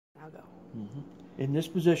I'll go. In this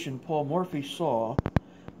position, Paul Morphy saw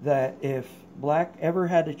that if black ever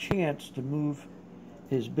had a chance to move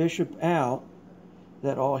his bishop out,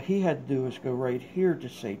 that all he had to do is go right here to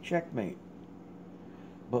say checkmate.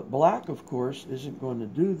 But black, of course, isn't going to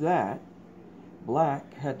do that.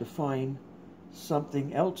 Black had to find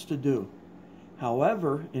something else to do.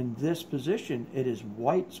 However, in this position, it is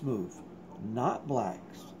white's move, not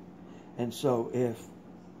black's. And so if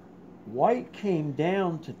white came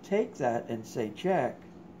down to take that and say check,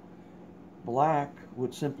 black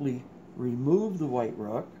would simply remove the white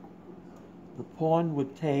rook. The pawn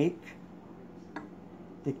would take,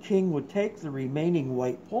 the king would take the remaining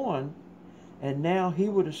white pawn, and now he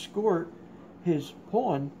would escort his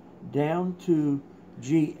pawn down to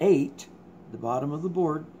g8, the bottom of the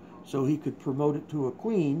board, so he could promote it to a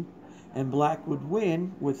queen, and black would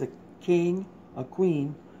win with a king, a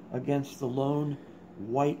queen, against the lone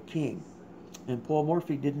white king. And Paul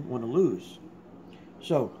Morphy didn't want to lose.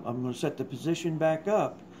 So I'm going to set the position back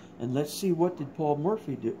up, and let's see what did Paul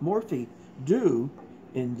Morphy do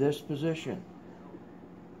in this position.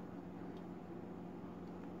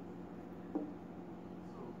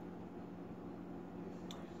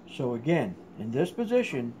 So again, in this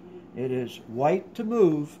position, it is white to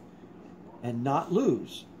move and not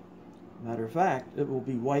lose. Matter of fact, it will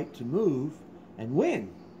be white to move and win.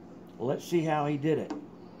 Well, let's see how he did it.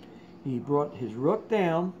 He brought his rook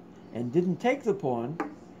down and didn't take the pawn.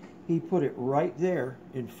 He put it right there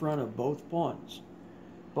in front of both pawns.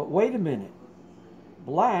 But wait a minute.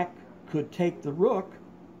 Black could take the rook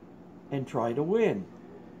and try to win.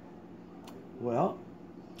 Well,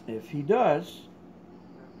 if he does,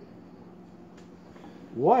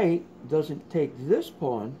 white doesn't take this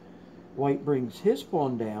pawn. White brings his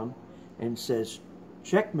pawn down and says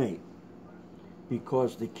checkmate,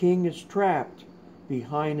 because the king is trapped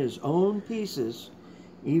behind his own pieces,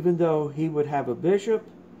 even though he would have a bishop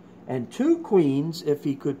and two queens if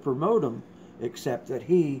he could promote them, except that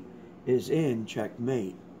he is in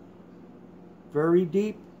checkmate. Very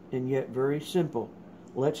deep and yet very simple.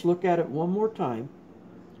 Let's look at it one more time.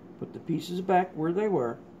 Put the pieces back where they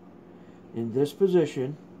were. In this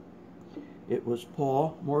position, it was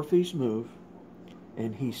Paul Morphy's move,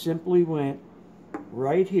 and he simply went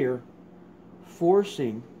right here,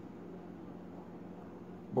 forcing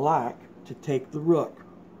black to take the rook.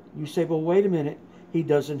 You say, well, wait a minute, he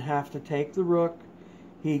doesn't have to take the rook.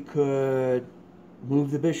 He could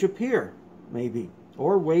move the bishop here, maybe,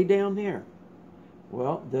 or way down there.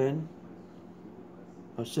 Well, then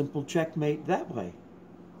a simple checkmate that way.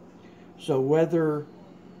 So whether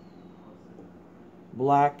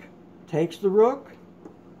black takes the rook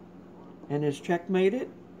and is checkmated,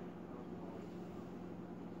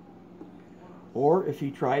 or if he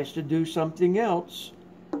tries to do something else,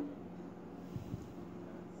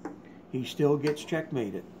 he still gets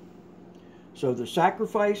checkmated. So the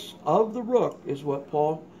sacrifice of the rook is what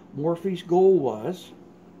Paul Morphy's goal was,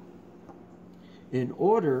 in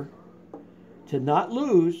order to not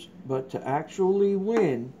lose, but to actually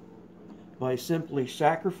win by simply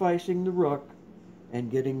sacrificing the rook and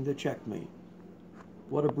getting the checkmate.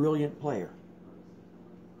 What a brilliant player.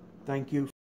 Thank you.